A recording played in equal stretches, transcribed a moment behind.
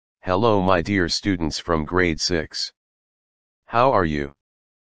Hello my dear students from grade 6. How are you?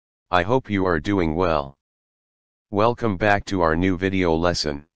 I hope you are doing well. Welcome back to our new video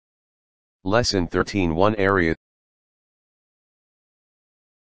lesson. Lesson 13 1 Area.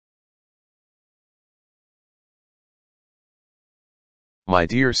 My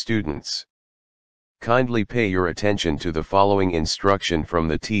dear students, kindly pay your attention to the following instruction from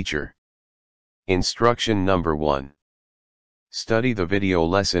the teacher. Instruction number 1. Study the video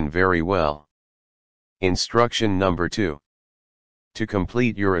lesson very well. Instruction number 2. To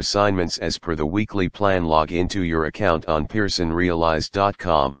complete your assignments as per the weekly plan, log into your account on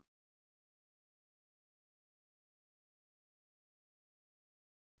pearsonrealize.com.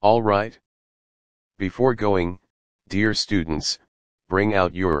 Alright. Before going, dear students, bring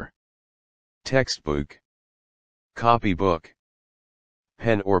out your textbook, copybook,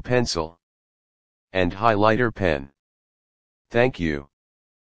 pen or pencil, and highlighter pen. Thank you.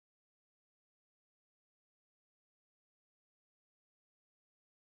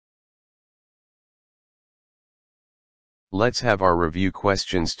 Let's have our review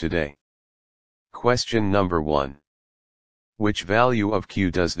questions today. Question number 1. Which value of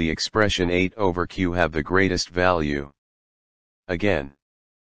q does the expression 8 over q have the greatest value? Again.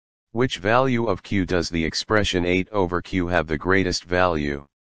 Which value of q does the expression 8 over q have the greatest value?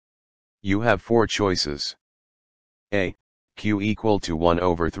 You have 4 choices. A. Q equal to 1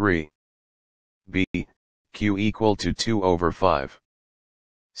 over 3. B. Q equal to 2 over 5.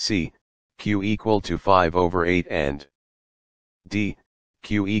 C. Q equal to 5 over 8 and D.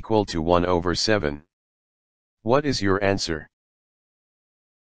 Q equal to 1 over 7. What is your answer?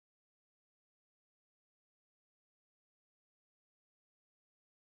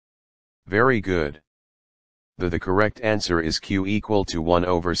 Very good. The correct answer is Q equal to 1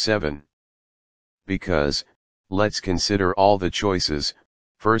 over 7. Because, let's consider all the choices.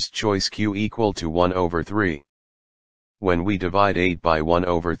 First choice, Q equal to 1 over 3. When we divide 8 by 1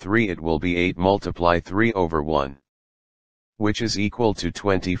 over 3, it will be 8 multiply 3 over 1. Which is equal to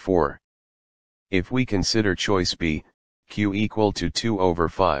 24. If we consider choice B, Q equal to 2 over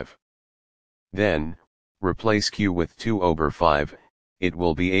 5. Then, replace Q with 2 over 5, it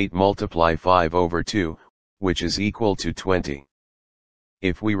will be 8 multiply 5 over 2, which is equal to 20.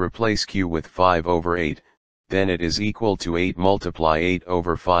 If we replace Q with 5 over 8, then it is equal to 8 multiply 8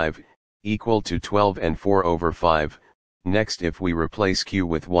 over 5, equal to 12 and 4 over 5. Next, if we replace Q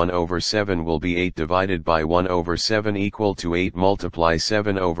with 1 over 7, will be 8 divided by 1 over 7 equal to 8 multiply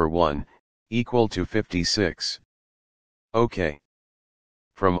 7 over 1, equal to 56. Okay.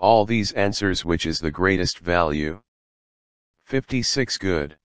 From all these answers, which is the greatest value? 56.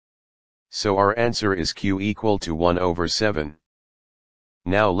 Good. So our answer is Q equal to 1 over 7.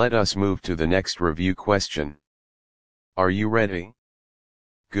 Now let us move to the next review question. Are you ready?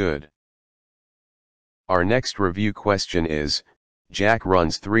 Good. Our next review question is, Jack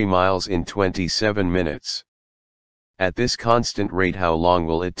runs 3 miles in 27 minutes. At this constant rate, how long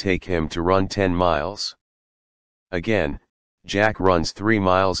will it take him to run 10 miles? Again, Jack runs 3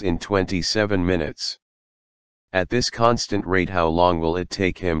 miles in 27 minutes. At this constant rate, how long will it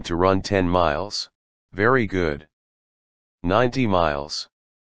take him to run 10 miles? Very good. 90 miles.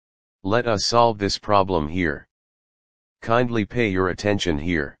 Let us solve this problem here. Kindly pay your attention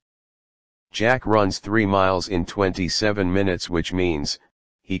here. Jack runs 3 miles in 27 minutes, which means,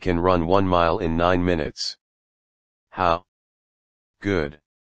 he can run 1 mile in 9 minutes. How? Good.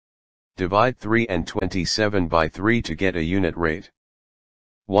 Divide 3 and 27 by 3 to get a unit rate.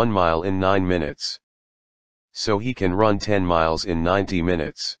 1 mile in 9 minutes. So he can run 10 miles in 90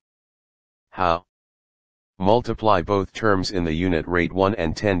 minutes. How? Multiply both terms in the unit rate 1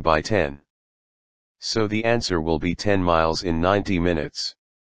 and 10 by 10. So the answer will be 10 miles in 90 minutes.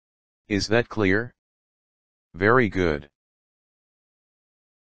 Is that clear? Very good.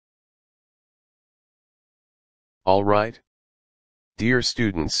 Alright. Dear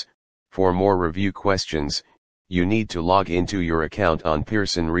students, for more review questions, you need to log into your account on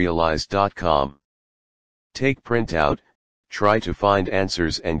pearsonrealize.com. Take printout, try to find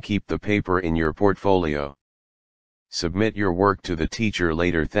answers and keep the paper in your portfolio. Submit your work to the teacher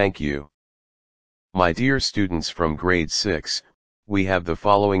later. Thank you. My dear students from grade 6, we have the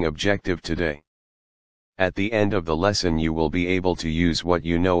following objective today. At the end of the lesson, you will be able to use what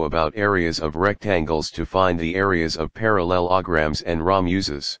you know about areas of rectangles to find the areas of parallelograms and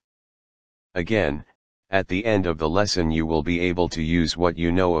rhombus. Again, at the end of the lesson, you will be able to use what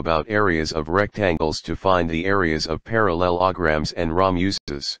you know about areas of rectangles to find the areas of parallelograms and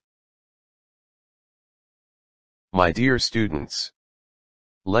rhombus. My dear students,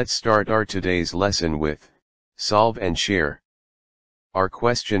 let's start our today's lesson with solve and share. Our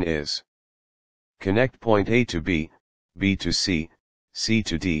question is: connect point A to B, B to C, C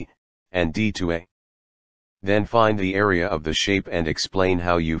to D, and D to A. Then find the area of the shape and explain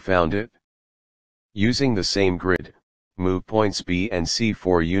how you found it. Using the same grid, move points B and C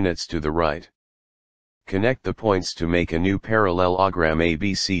 4 units to the right. Connect the points to make a new parallelogram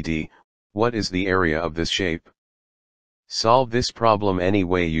ABCD. What is the area of this shape? Solve this problem any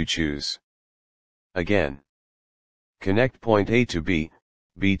way you choose. Again, connect point A to B,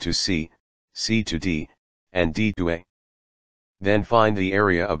 B to C, C to D, and D to A. Then find the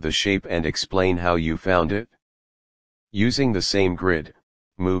area of the shape and explain how you found it. Using the same grid,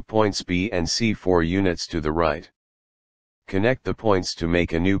 move points B and C 4 units to the right. Connect the points to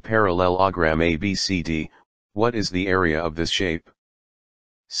make a new parallelogram ABCD. What is the area of this shape?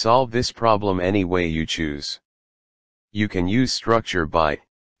 Solve this problem any way you choose. You can use structure by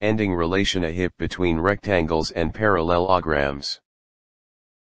ending relation a hip between rectangles and parallelograms.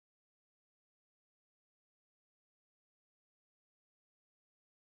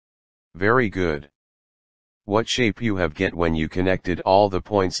 Very good. What shape you have get when you connected all the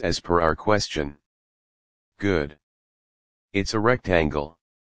points as per our question? Good. It's a rectangle.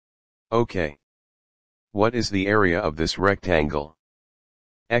 Okay. What is the area of this rectangle?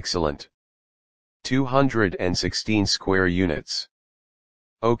 Excellent. 216 square units.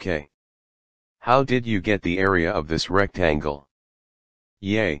 Okay. How did you get the area of this rectangle?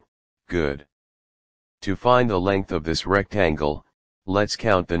 Yay, good. To find the length of this rectangle, let's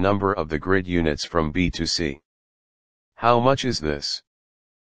count the number of the grid units from B to C. How much is this?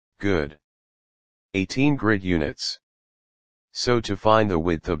 Good. 18 grid units. So to find the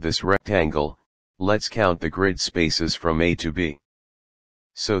width of this rectangle, let's count the grid spaces from A to B.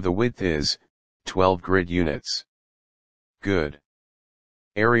 So the width is 12 grid units. Good.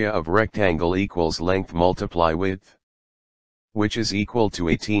 Area of rectangle equals length multiply width, which is equal to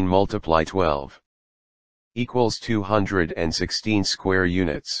 18 multiply 12. Equals 216 square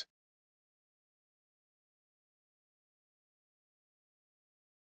units.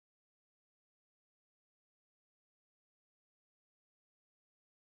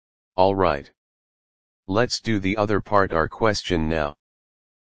 Alright. Let's do the other part our question now.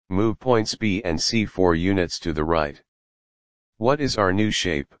 Move points B and C 4 units to the right. What is our new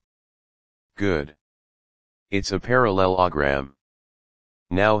shape? Good. It's a parallelogram.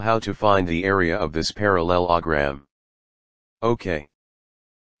 Now how to find the area of this parallelogram? Okay.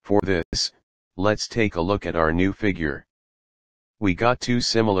 For this, let's take a look at our new figure. We got two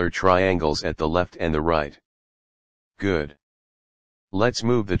similar triangles at the left and the right. Good. Let's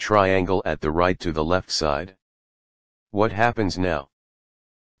move the triangle at the right to the left side. What happens now?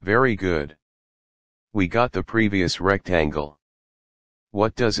 Very good. We got the previous rectangle.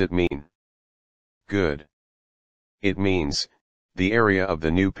 What does it mean? Good. It means, the area of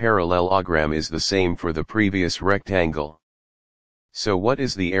the new parallelogram is the same for the previous rectangle. So what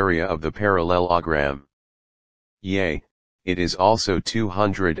is the area of the parallelogram? Yay, it is also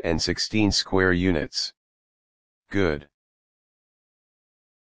 216 square units. Good.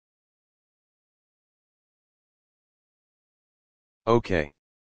 Okay.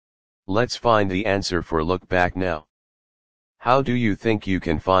 Let's find the answer for look back now. How do you think you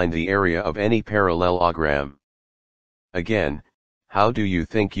can find the area of any parallelogram? Again, how do you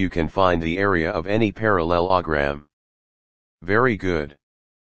think you can find the area of any parallelogram? Very good.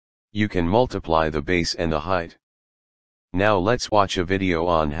 You can multiply the base and the height. Now let's watch a video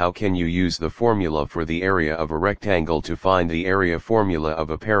on how can you use the formula for the area of a rectangle to find the area formula of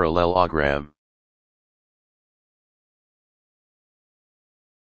a parallelogram.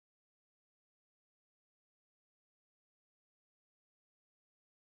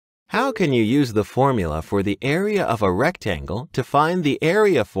 How can you use the formula for the area of a rectangle to find the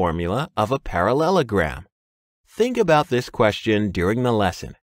area formula of a parallelogram? Think about this question during the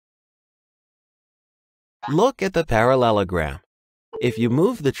lesson. Look at the parallelogram. If you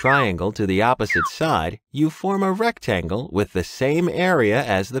move the triangle to the opposite side, you form a rectangle with the same area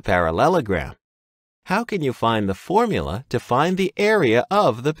as the parallelogram. How can you find the formula to find the area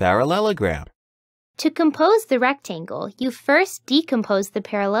of the parallelogram? To compose the rectangle, you first decompose the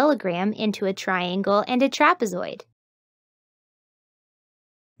parallelogram into a triangle and a trapezoid.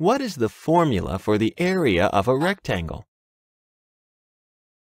 What is the formula for the area of a rectangle?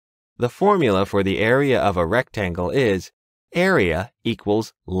 The formula for the area of a rectangle is area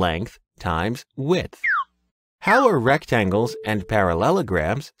equals length times width. How are rectangles and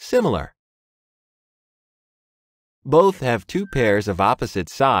parallelograms similar? Both have two pairs of opposite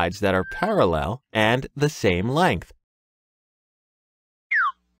sides that are parallel and the same length.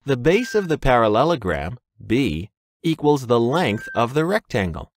 The base of the parallelogram, B, equals the length of the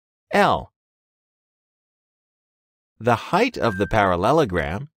rectangle, L. The height of the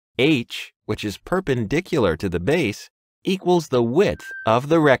parallelogram, H, which is perpendicular to the base, equals the width of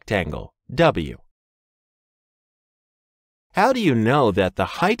the rectangle, W. How do you know that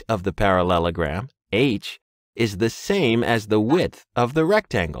the height of the parallelogram, H, is the same as the width of the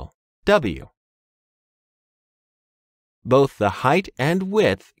rectangle, W? Both the height and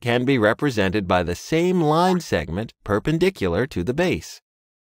width can be represented by the same line segment perpendicular to the base.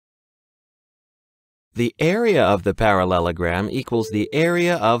 The area of the parallelogram equals the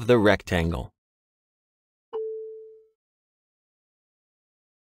area of the rectangle.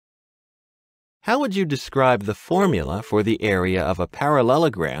 How would you describe the formula for the area of a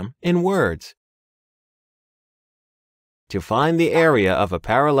parallelogram in words? To find the area of a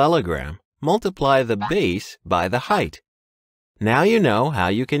parallelogram, multiply the base by the height. Now you know how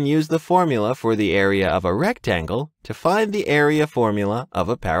you can use the formula for the area of a rectangle to find the area formula of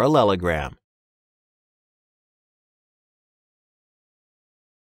a parallelogram.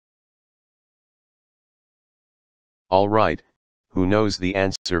 All right, who knows the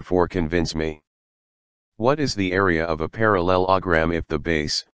answer for convince me? What is the area of a parallelogram if the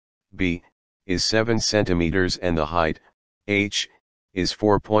base, B, is 7 centimeters and the height, H, is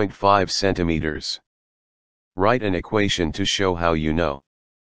 4.5 centimeters? Write an equation to show how you know.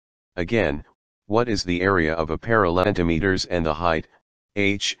 Again, what is the area of a parallelogram centimeters and the height,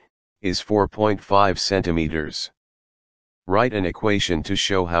 H, is 4.5 centimeters? Write an equation to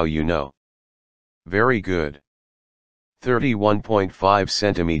show how you know. Very good. 31.5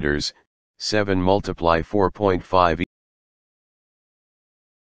 centimeters, 7 multiply 4.5.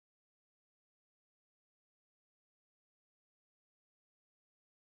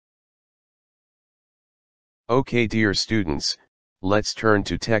 Okay dear students, let's turn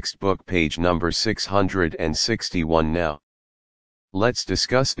to textbook page number 661 now. Let's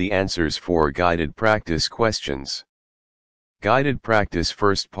discuss the answers for guided practice questions. Guided practice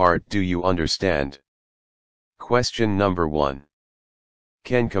first part. Do you understand? Question number 1.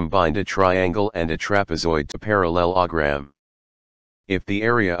 Can combine a triangle and a trapezoid to parallelogram. If the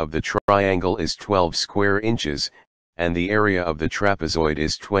area of the triangle is 12 square inches, and the area of the trapezoid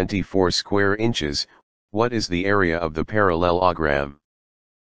is 24 square inches, what is the area of the parallelogram?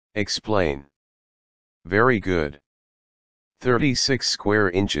 Explain. Very good. 36 square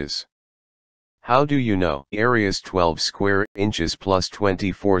inches. How do you know? The area is 12 square inches plus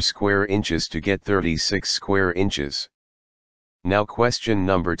 24 square inches to get 36 square inches. Now question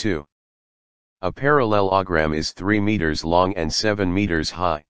number 2. A parallelogram is 3 meters long and 7 meters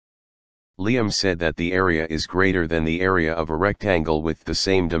high. Liam said that the area is greater than the area of a rectangle with the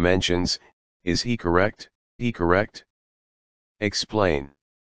same dimensions. Is he correct? He correct? Explain.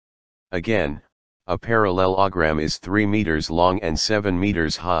 Again, a parallelogram is 3 meters long and 7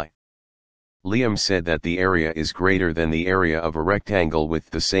 meters high. Liam said that the area is greater than the area of a rectangle with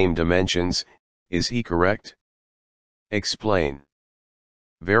the same dimensions. Is he correct? Explain.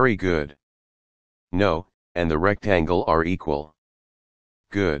 Very good. No, and the rectangle are equal.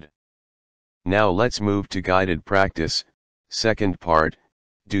 Good. Now let's move to guided practice, second part.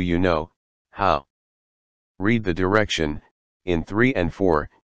 Do you know how? Read the direction. In 3 and 4,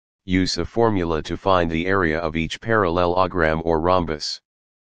 use a formula to find the area of each parallelogram or rhombus.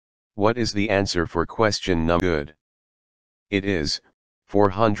 What is the answer for question number? Good. It is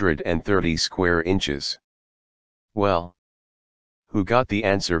 430 square inches. Well, who got the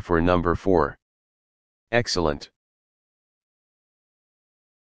answer for number 4? Excellent.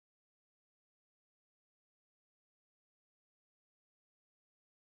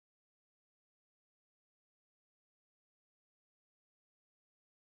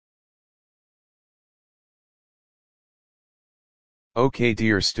 Okay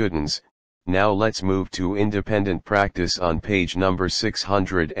dear students, now let's move to independent practice on page number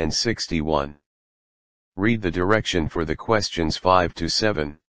 661. Read the direction for the questions 5 to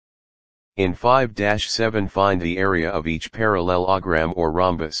 7. In 5-7 find the area of each parallelogram or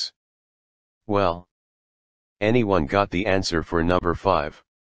rhombus. Well, anyone got the answer for number 5?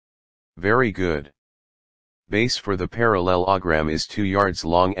 Very good. Base for the parallelogram is 2 yards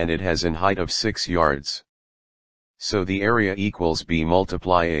long and it has an height of 6 yards. So the area equals B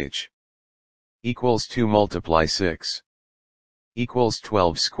multiply H. Equals 2 multiply 6. Equals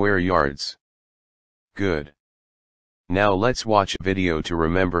 12 square yards. Good. Now let's watch a video to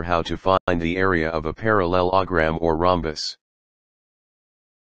remember how to find the area of a parallelogram or rhombus.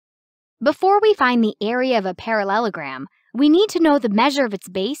 Before we find the area of a parallelogram, we need to know the measure of its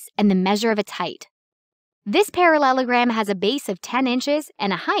base and the measure of its height. This parallelogram has a base of 10 inches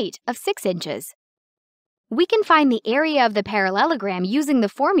and a height of 6 inches. We can find the area of the parallelogram using the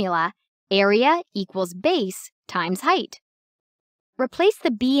formula area equals base times height. Replace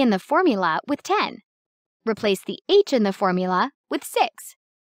the b in the formula with 10. Replace the h in the formula with 6.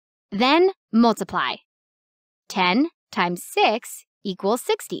 Then multiply. 10 times 6 equals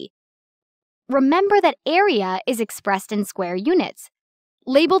 60. Remember that area is expressed in square units.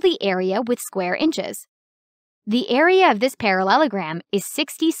 Label the area with square inches. The area of this parallelogram is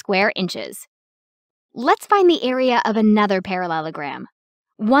 60 square inches. Let's find the area of another parallelogram,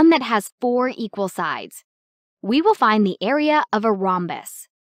 one that has 4 equal sides. We will find the area of a rhombus.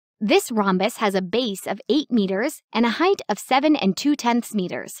 This rhombus has a base of 8 meters and a height of 7 2/10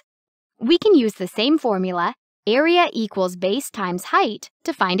 meters. We can use the same formula, area equals base times height,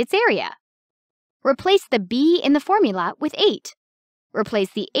 to find its area. Replace the b in the formula with 8.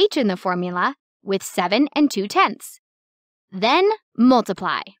 Replace the h in the formula with 7 2/10. Then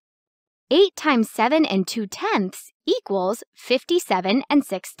multiply. 8 times 7 2/10 equals 57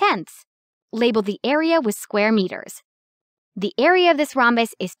 6/10. Label the area with square meters. The area of this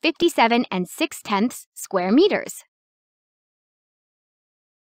rhombus is 57 6/10 square meters.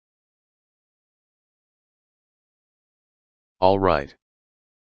 All right.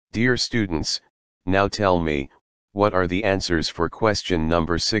 Dear students, now tell me, what are the answers for question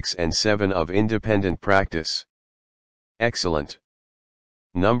number 6 and 7 of independent practice? Excellent.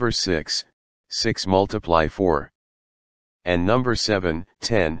 Number 6, 6 multiply 4. And number 7,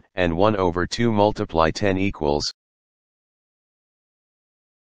 10, and 1 over 2 multiply 10 equals.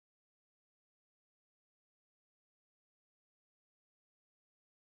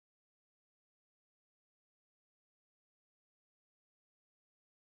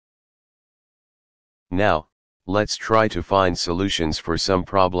 Now, let's try to find solutions for some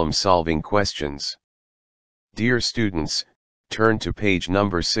problem-solving questions. Dear students, turn to page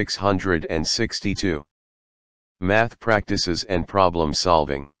number 662. Math practices and problem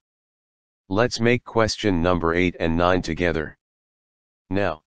solving. Let's make question number 8 and 9 together.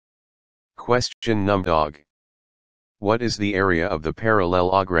 Now. Question num dog. What is the area of the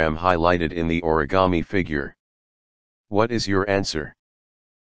parallelogram highlighted in the origami figure? What is your answer?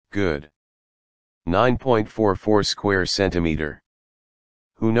 Good. 9.44 square centimeter.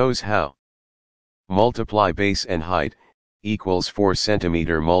 Who knows how? Multiply base and height, equals 4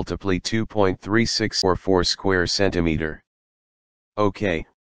 centimeter multiply 2.3644 square centimeter. Okay,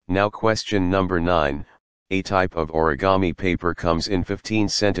 now question number 9, a type of origami paper comes in 15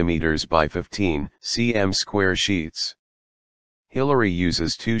 centimeters by 15 cm square sheets. Hillary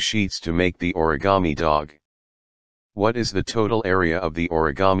uses 2 sheets to make the origami dog. What is the total area of the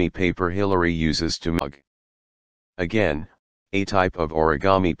origami paper Hillary uses to make? Again, a type of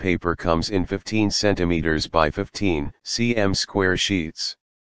origami paper comes in 15 centimeters by 15 cm square sheets.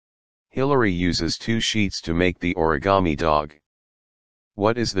 Hillary uses 2 sheets to make the origami dog.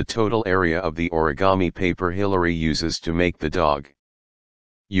 What is the total area of the origami paper Hillary uses to make the dog?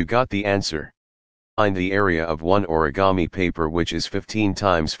 You got the answer. Find the area of one origami paper, which is 15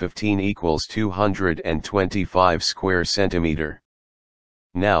 times 15 equals 225 square centimeter.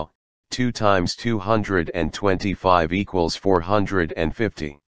 Now, 2 times 225 equals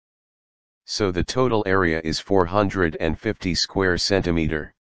 450. So the total area is 450 square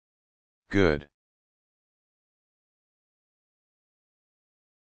centimeter. Good.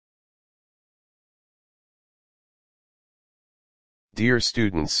 Dear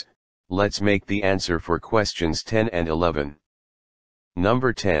students, let's make the answer for questions 10 and 11.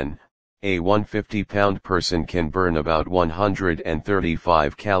 Number 10, a 150-pound person can burn about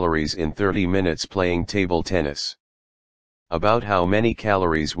 135 calories in 30 minutes playing table tennis. About how many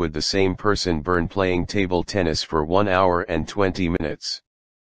calories would the same person burn playing table tennis for 1 hour and 20 minutes?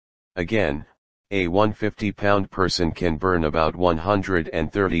 Again, a 150-pound person can burn about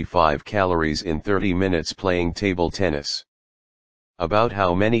 135 calories in 30 minutes playing table tennis. About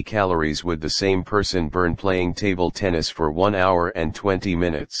how many calories would the same person burn playing table tennis for 1 hour and 20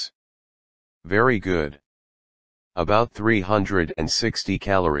 minutes? Very good. About 360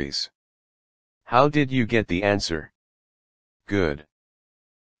 calories. How did you get the answer? Good.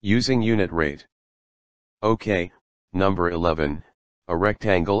 Using unit rate. Okay, number 11, a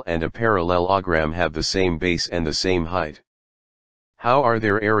rectangle and a parallelogram have the same base and the same height. How are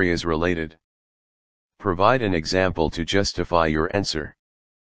their areas related? Provide an example to justify your answer.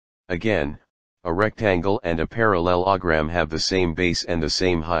 Again, a rectangle and a parallelogram have the same base and the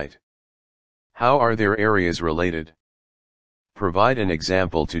same height. How are their areas related? Provide an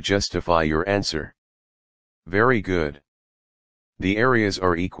example to justify your answer. Very good. The areas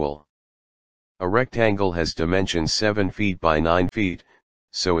are equal. A rectangle has dimensions 7 feet by 9 feet,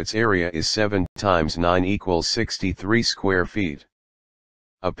 so its area is 7 times 9 equals 63 square feet.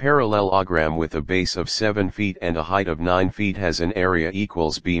 A parallelogram with a base of 7 feet and a height of 9 feet has an area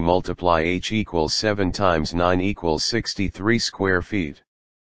equals b multiply h equals 7 times 9 equals 63 square feet.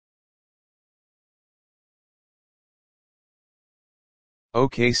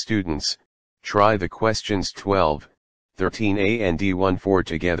 Okay students, try the questions 12, 13a and d14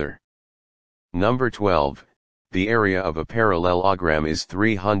 together. Number 12, the area of a parallelogram is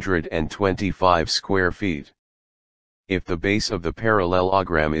 325 square feet. If the base of the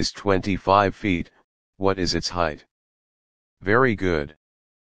parallelogram is 25 feet, what is its height? Very good.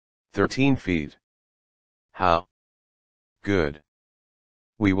 13 feet. How? Good.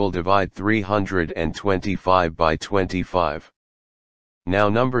 We will divide 325 by 25. Now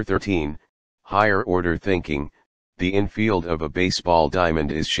number 13, higher order thinking, the infield of a baseball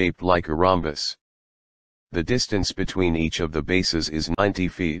diamond is shaped like a rhombus. The distance between each of the bases is 90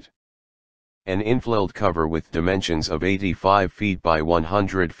 feet. An infilled cover with dimensions of 85 feet by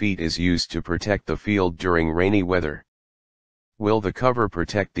 100 feet is used to protect the field during rainy weather. Will the cover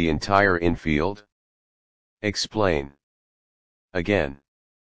protect the entire infield? Explain. Again.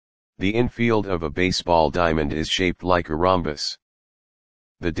 The infield of a baseball diamond is shaped like a rhombus.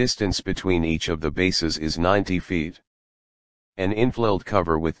 The distance between each of the bases is 90 feet. An infilled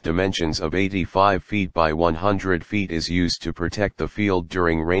cover with dimensions of 85 feet by 100 feet is used to protect the field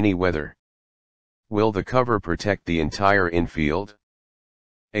during rainy weather. Will the cover protect the entire infield?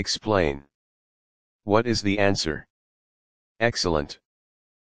 Explain. What is the answer? Excellent.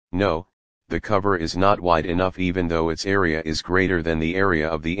 No, the cover is not wide enough even though its area is greater than the area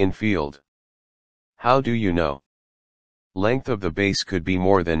of the infield. How do you know? Length of the base could be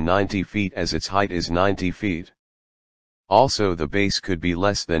more than 90 feet as its height is 90 feet. Also the base could be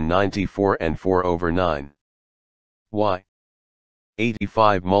less than 94 and 4/9. Why?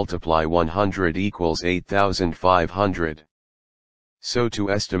 85 multiply 100 equals 8,500. So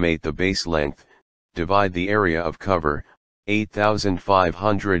to estimate the base length, divide the area of cover,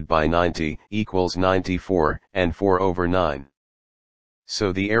 8,500 by 90 equals 94 and 4/9.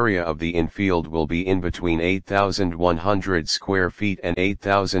 So the area of the infield will be in between 8,100 square feet and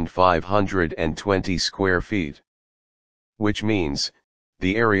 8,520 square feet. Which means,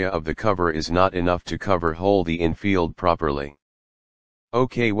 the area of the cover is not enough to cover whole the infield properly.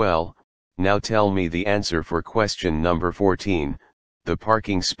 Okay, well, now tell me the answer for question number 14. The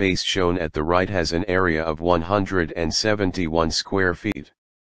parking space shown at the right has an area of 171 square feet.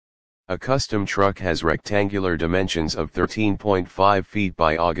 A custom truck has rectangular dimensions of 13.5 feet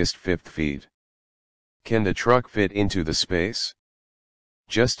by August 5 feet. Can the truck fit into the space?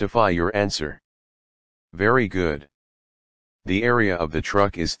 Justify your answer. Very good. The area of the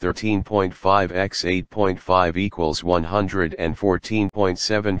truck is 13.5 x 8.5 equals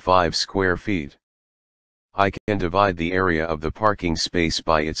 114.75 square feet. I can divide the area of the parking space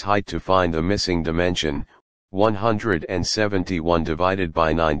by its height to find the missing dimension. 171 divided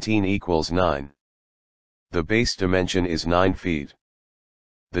by 19 equals 9. The base dimension is 9 feet.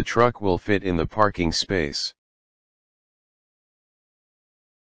 The truck will fit in the parking space.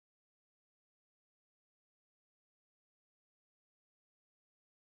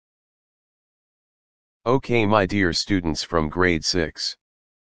 Okay, my dear students from grade 6.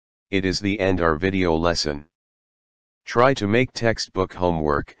 It is the end our video lesson. Try to make textbook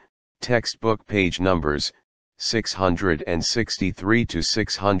homework, textbook page numbers, 663 to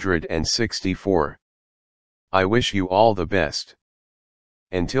 664. I wish you all the best.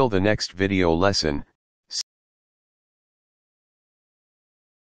 Until the next video lesson,